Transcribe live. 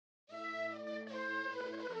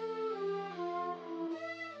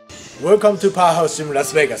Welcome to Powerhouse Gym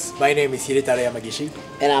Las Vegas. My name is Hidetada Yamagishi.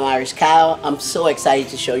 And I'm Irish Kyle. I'm so excited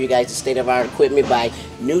to show you guys the state-of-the-art equipment by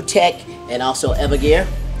New Tech and also Evergear.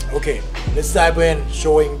 Okay, let's dive in,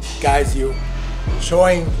 showing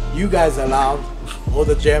you guys around all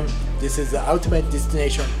the gym. This is the ultimate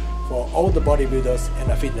destination for all the bodybuilders and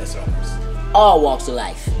the fitness lovers. All walks of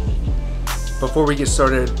life. Before we get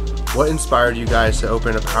started, what inspired you guys to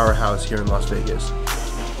open a Powerhouse here in Las Vegas?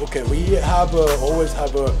 Okay, we have always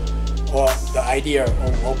have the idea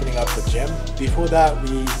of opening up the gym. Before that,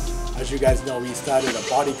 as you guys know, we started a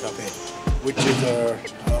body cafe, which is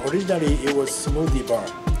originally it was smoothie bar.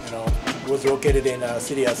 You know, it was located in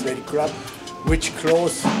City Athletic Club, which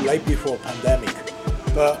closed right before pandemic.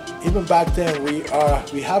 But even back then,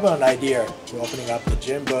 we have an idea for opening up the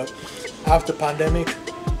gym. But after pandemic,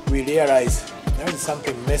 we realized there is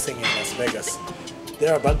something missing in Las Vegas.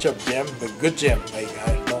 There are a bunch of gym, but good gym. Like,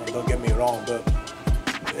 don't get me wrong, but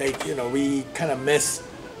like, you know, we kind of miss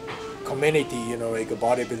community. You know, like a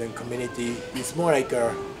bodybuilding community. It's more like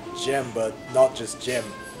a gym, but not just gym.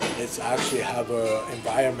 It's actually have a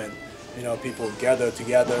environment. You know, people gather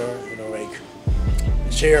together. You know, like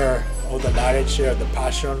share all the knowledge, share the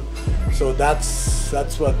passion. So that's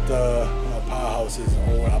what Powerhouse is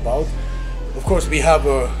all about. Of course, we have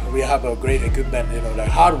a great equipment. You know, the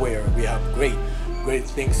hardware. We have great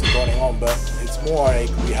things going on, but it's more like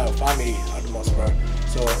we have family atmosphere.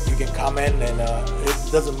 So you can come in and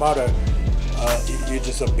it doesn't matter if you're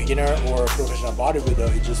just a beginner or a professional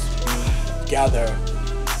bodybuilder. You just gather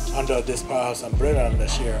under this Powerhouse umbrella and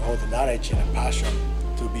share all the knowledge and passion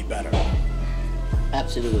to be better.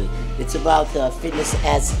 Absolutely. It's about fitness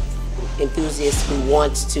as enthusiasts who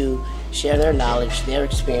wants to share their knowledge, their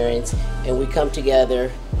experience, and we come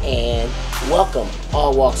together and welcome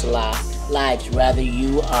all walks of lives, whether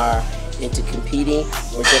you are into competing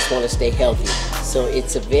or just want to stay healthy. So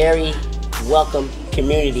it's a very welcome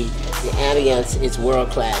community. The ambience is world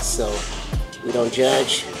class, so we don't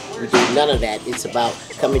judge, we do none of that. It's about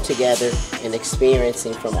coming together and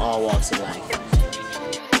experiencing from all walks of life.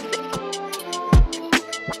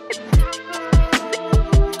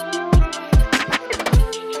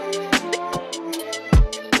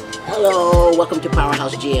 Hello, welcome to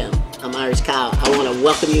Powerhouse Gym. I'm Irish Kyle. I want to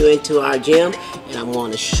welcome you into our gym, and I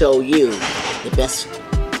want to show you the best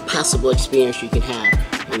possible experience you can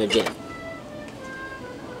have in a gym.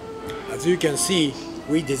 As you can see,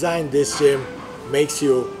 we designed this gym makes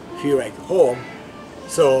you feel like home.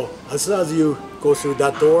 So as soon as you go through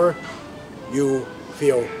that door, you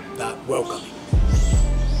feel that welcoming.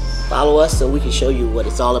 Follow us so we can show you what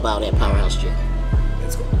it's all about at Powerhouse Gym.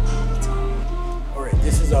 Let's go. Alright,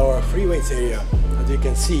 this is our free weights area. As you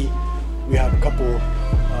can see, we have a couple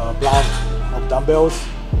blocks of dumbbells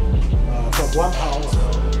from 1 pound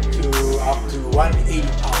to up to 180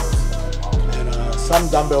 pounds. And some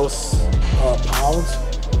dumbbells are pounds,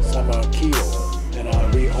 some are kilo.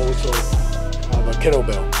 And we also have a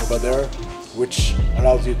kettlebell over there, which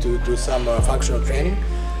allows you to do some functional training.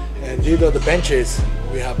 And these are the benches.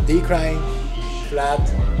 We have decline, flat,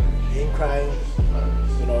 incline.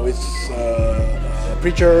 You know, it's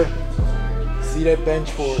preacher, seated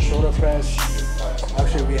bench for shoulder press.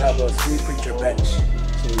 Actually, we have a 3 preacher bench,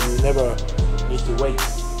 so you never need to wait.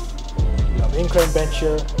 We have incline bench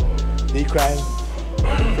here, decline,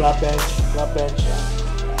 flat bench,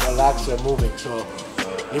 relax and moving. So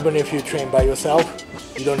even if you train by yourself,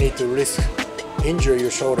 you don't need to risk injure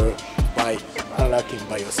your shoulder by unlocking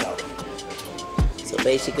by yourself. So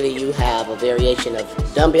basically, you have a variation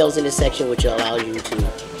of dumbbells in this section, which will allow you to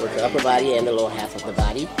work the upper body and the lower half of the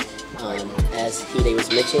body. As Hide was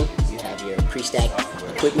mentioning, you have your pre-stacked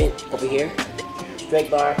equipment over here. Straight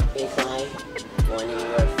bar, incline, going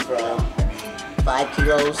anywhere from 5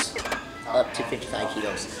 kilos up to 55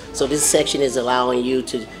 kilos. So this section is allowing you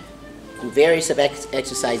to do various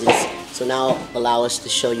exercises. So now allow us to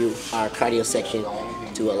show you our cardio section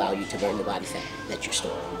to allow you to burn the body fat that you're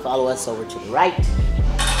storing. Follow us over to the right.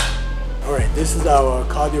 Alright, this is our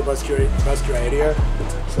cardiovascular area.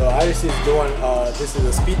 So Iris is doing, this is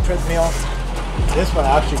a speed treadmill. This one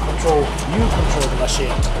actually you control the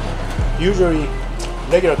machine. Usually,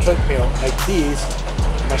 regular treadmill like these,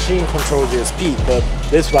 machine controls your speed, but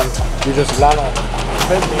this one, you just run on the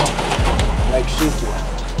treadmill like she's doing.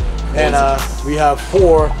 And we have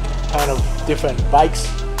 4 kind of different bikes.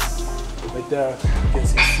 Right there, you can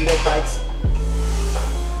see seated bikes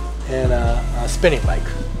and a spinning bike.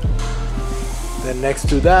 Then next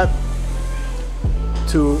to that,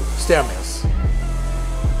 2 stair mills.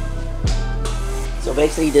 So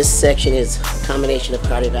basically this section is a combination of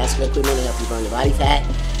cardiovascular equipment to help you burn the body fat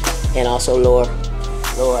and also lower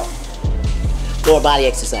lower body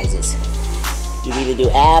exercises. You can either do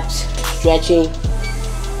abs, stretching,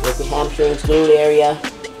 work your hamstrings, glute area.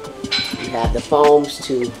 You have the foams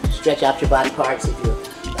to stretch out your body parts if you're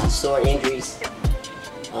got sore injuries.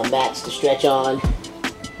 Mats to stretch on.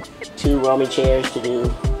 2 roaming chairs to do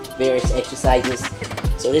various exercises.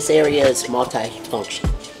 So this area is multi-function.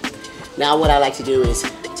 Now what I like to do is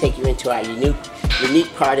take you into our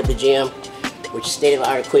unique part of the gym, which is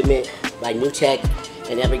state-of-the-art equipment by New Tech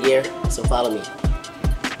and Evergear. So follow me.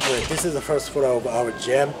 Okay, this is the first floor of our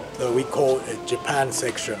gym that we call a Japan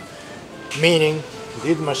section. Meaning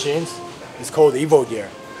these machines is called Evogear,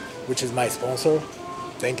 which is my sponsor.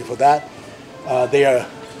 Thank you for that. They are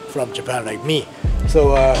from Japan like me.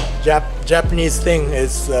 So Japanese thing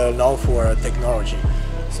is known for technology.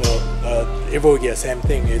 So Evogear, same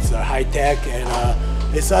thing. It's high tech and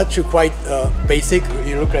it's actually quite basic.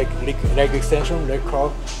 You look like leg extension, leg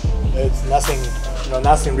curl. It's nothing,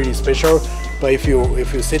 nothing really special. But if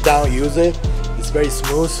you sit down, use it, it's very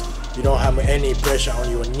smooth. You don't have any pressure on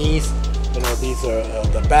your knees. These are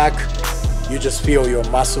the back. You just feel your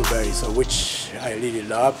muscle belly, so which I really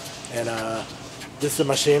love. And this is a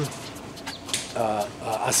machine,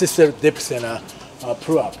 assisted dips and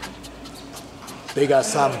pull-up. They got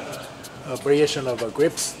some variation of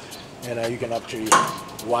grips, and you can actually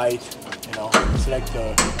select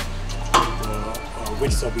the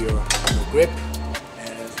width of your grip.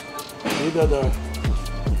 And these are the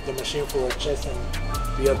machine for chest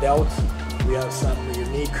and rear delt. We have some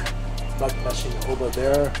unique back machine over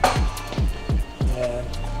there. And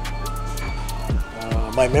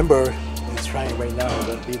my member is trying right now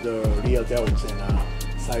the rear delt and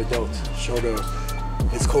side delt, shoulder.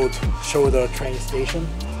 It's called shoulder train station.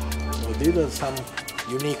 So these are some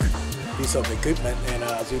unique piece of equipment, and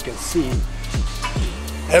as you can see,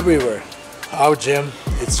 everywhere our gym,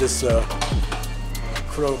 it's just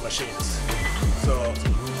crow machines. So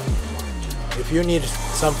if you need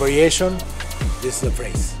some variation, this is the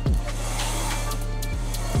place.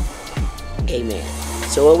 Amen.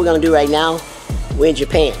 So what we're gonna do right now, we're in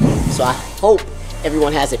Japan. So I hope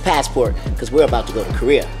everyone has a passport because we're about to go to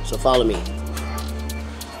Korea. So follow me.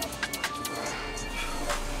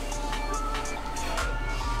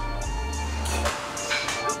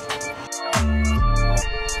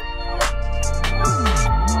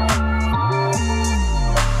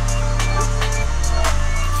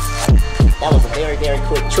 That was a very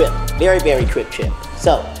quick trip. Very quick trip.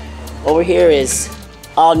 So over here is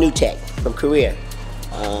all New Tech from Korea.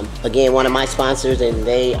 Again, one of my sponsors, and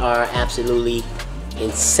they are absolutely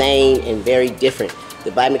insane and very different.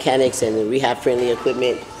 The biomechanics and the rehab friendly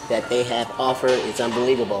equipment that they have offered is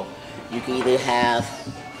unbelievable. You can either have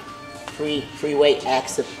free weight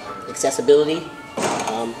accessibility.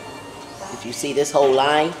 If you see this whole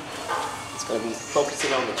line, it's going to be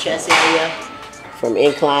focusing on the chest area, from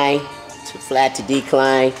incline to flat to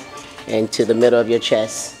decline and to the middle of your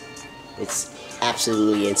chest. It's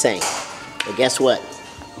absolutely insane. But guess what?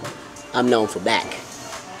 I'm known for back.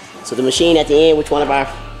 So the machine at the end, which one of our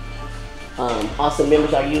awesome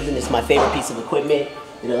members are using, is my favorite piece of equipment.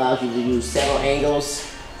 It allows you to use several angles,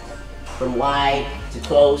 from wide to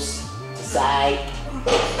close to side.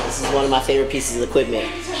 This is one of my favorite pieces of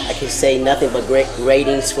equipment. I can say nothing but great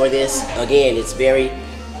ratings for this. Again, it's very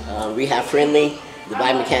rehab friendly. The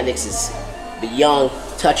biomechanics is beyond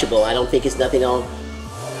touchable. I don't think it's nothing on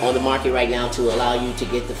the market right now to allow you to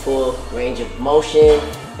get the full range of motion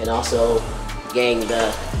and also gain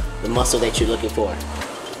the muscle that you're looking for.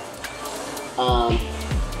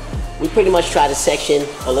 We pretty much try to section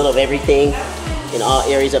a little of everything in all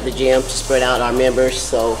areas of the gym to spread out our members.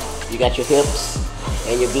 So you got your hips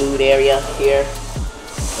and your glute area here.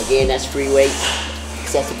 Again, that's free weight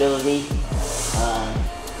accessibility,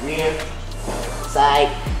 rear, side.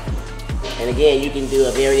 And again, you can do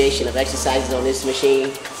a variation of exercises on this machine,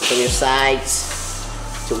 from your sides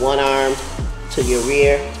to one arm to your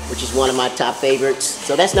rear, which is one of my top favorites.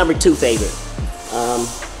 So that's number 2 favorite.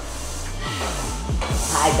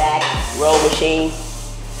 High back row machine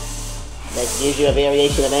that gives you a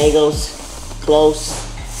variation of angles, close,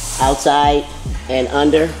 outside, and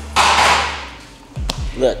under.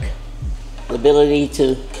 Look, the ability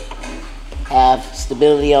to have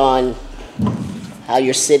stability on how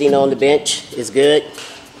you're sitting on the bench is good.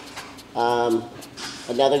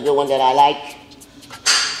 Another good one that I like,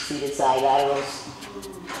 seated side laterals.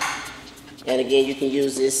 And again, you can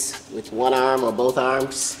use this with one arm or both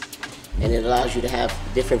arms, and it allows you to have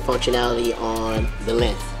different functionality on the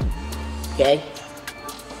length. Okay?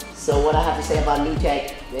 So what I have to say about New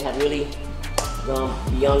Tech, they have really gone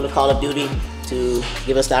beyond the call of duty to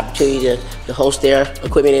give us the opportunity to host their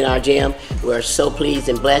equipment in our gym. We're so pleased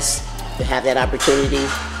and blessed to have that opportunity,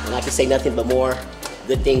 and I can say nothing but more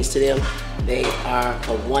good things to them. They are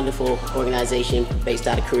a wonderful organization based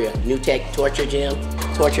out of Korea. New Tech Torture Gym,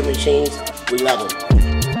 torture machines, we love them.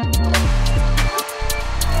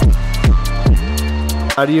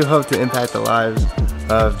 How do you hope to impact the lives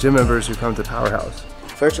of gym members who come to Powerhouse?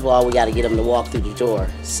 First of all, we got to get them to walk through the door.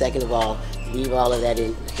 Second of all, leave all of that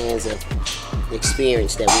in the hands of the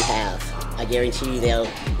experience that we have. I guarantee you they'll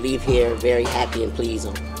leave here very happy and pleased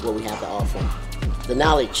on what we have to offer. The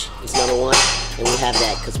knowledge is number one, and we have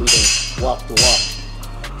that because we can walk the walk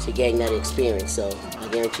to gain that experience. So I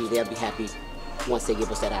guarantee you they'll be happy once they give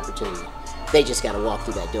us that opportunity. They just got to walk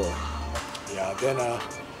through that door. Yeah, then a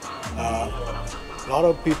lot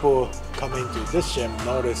of people come into this gym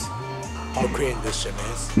notice how clean this gym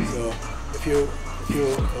is. So if you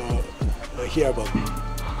hear about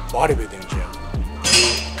bodybuilding gym, you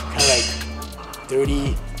kind of like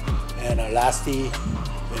dirty and nasty.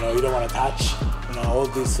 You know, you don't want to touch. You know, all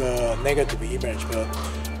this negative image. But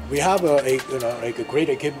we have a great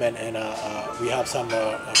equipment, and we have some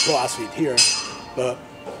pro athlete here. But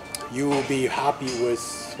you will be happy with,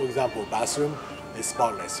 for example, bathroom is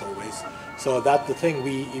spotless always. So that's the thing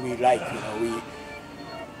we like. You know,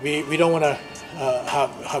 we don't want to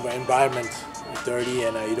have an environment dirty,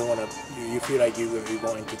 and you don't want to. You feel like you're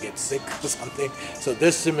going to get sick or something. So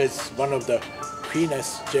this gym is one of the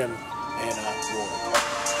cleanest gym in the world.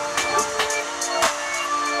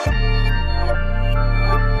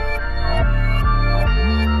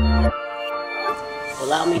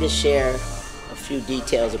 Allow me to share a few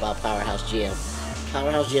details about Powerhouse Gym.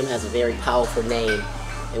 Powerhouse Gym has a very powerful name,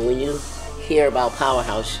 and when you hear about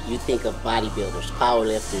Powerhouse, you think of bodybuilders,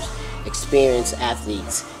 powerlifters, experienced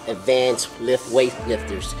athletes, advanced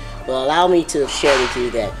weightlifters. But allow me to share with you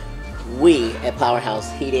that we at Powerhouse,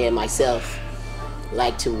 Hide and myself,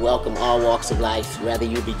 like to welcome all walks of life, whether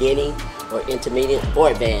you're beginning or intermediate or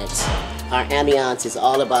advanced. Our ambiance is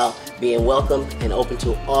all about being welcome and open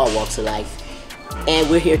to all walks of life. And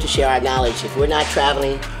we're here to share our knowledge. If we're not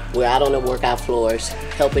traveling, we're out on the workout floors,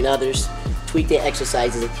 helping others tweak their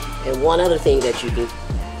exercises. And one other thing that you can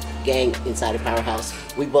gain inside of Powerhouse,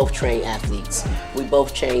 we both train athletes. We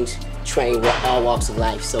both train all walks of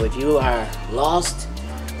life. So if you are lost,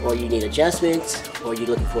 or you need adjustments, or you're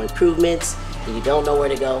looking for improvements, and you don't know where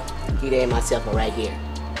to go, Hide and myself are right here.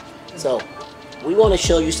 So we want to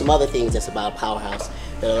show you some other things that's about Powerhouse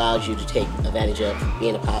that allows you to take advantage of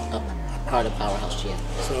being a part of Powerhouse Gym.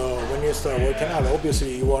 So when you start working out,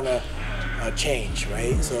 obviously you want to change,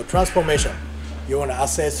 right? So transformation, you want to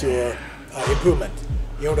assess your improvement.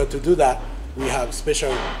 In order to do that, we have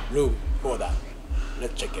special room for that.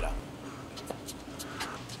 Let's check it out.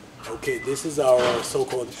 Okay, this is our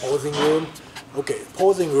so-called posing room. Okay,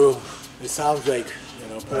 posing room, it sounds like, you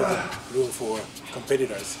know, posing room for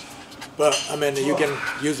competitors. But I mean, you can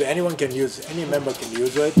use it, anyone can use it, any member can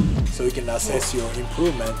use it, so you can assess your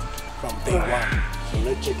improvement from day one. So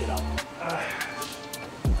let's check it out.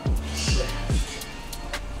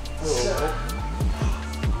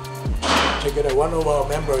 Check it out. One of our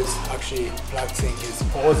members actually practicing his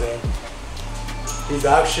posing. He's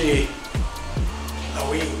actually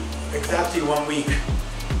exactly 1 week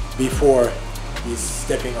before he's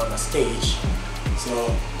stepping on the stage.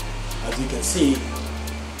 So as you can see,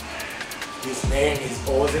 he's laying, he's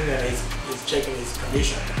posing, and he's checking his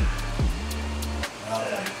condition.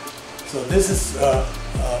 So this is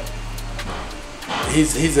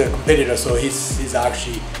he's a competitor, so he's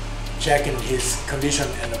actually checking his condition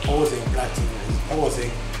and the posing, practicing his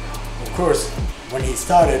posing. Of course, when he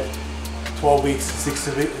started 12 weeks,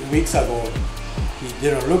 16 weeks ago, he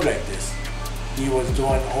didn't look like this. He was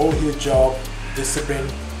doing all his job, discipline,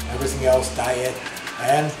 everything else, diet,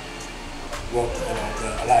 and work,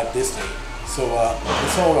 alive this day. So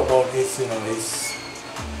it's all about his, his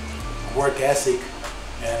work ethic.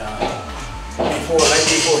 And before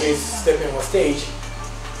he's stepping on stage,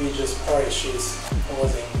 he just polishes,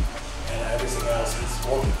 posing, and everything else is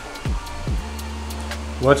working.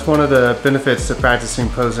 What's one of the benefits to practicing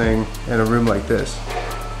posing in a room like this?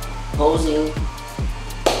 Posing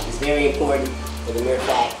is very important for the mere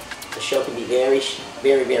fact the show can be very,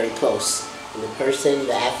 very, very close. And the person,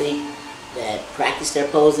 the athlete that practiced their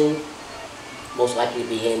posing, most likely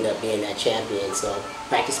end up being that champion. So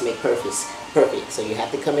practice makes perfect. So you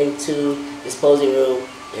have to come into this posing room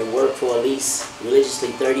and work for at least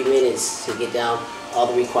religiously 30 minutes to get down all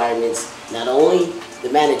the requirements. Not only the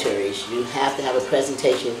mandatories, you have to have a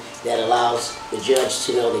presentation that allows the judge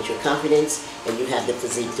to know that you're confident and you have the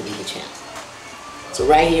physique to be the champ. So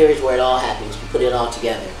right here is where it all happens. You put it all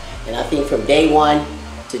together. And I think from day one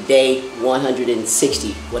to day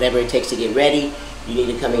 160. Whatever it takes to get ready, you need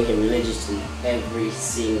to come in here religiously every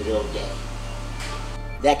single day.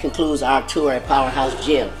 That concludes our tour at Powerhouse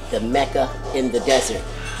Gym, the Mecca in the desert.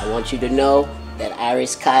 I want you to know that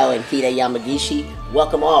Iris, Kyle, and Hide Yamagishi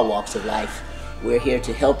welcome all walks of life. We're here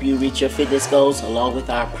to help you reach your fitness goals along with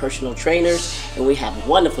our personal trainers, and we have a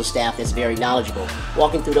wonderful staff that's very knowledgeable.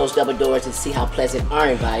 Walking through those double doors and see how pleasant our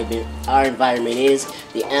environment is.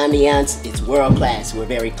 The ambiance is world class. We're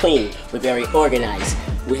very clean. We're very organized.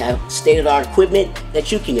 We have state-of-the-art equipment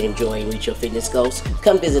that you can enjoy and reach your fitness goals.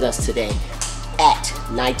 Come visit us today at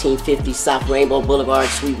 1950 South Rainbow Boulevard,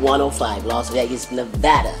 Suite 105, Las Vegas,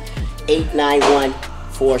 Nevada,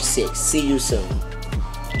 89146. See you soon.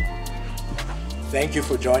 Thank you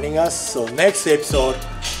for joining us. So next episode,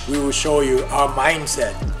 we will show you our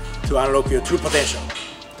mindset to unlock your true potential.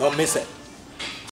 Don't miss it.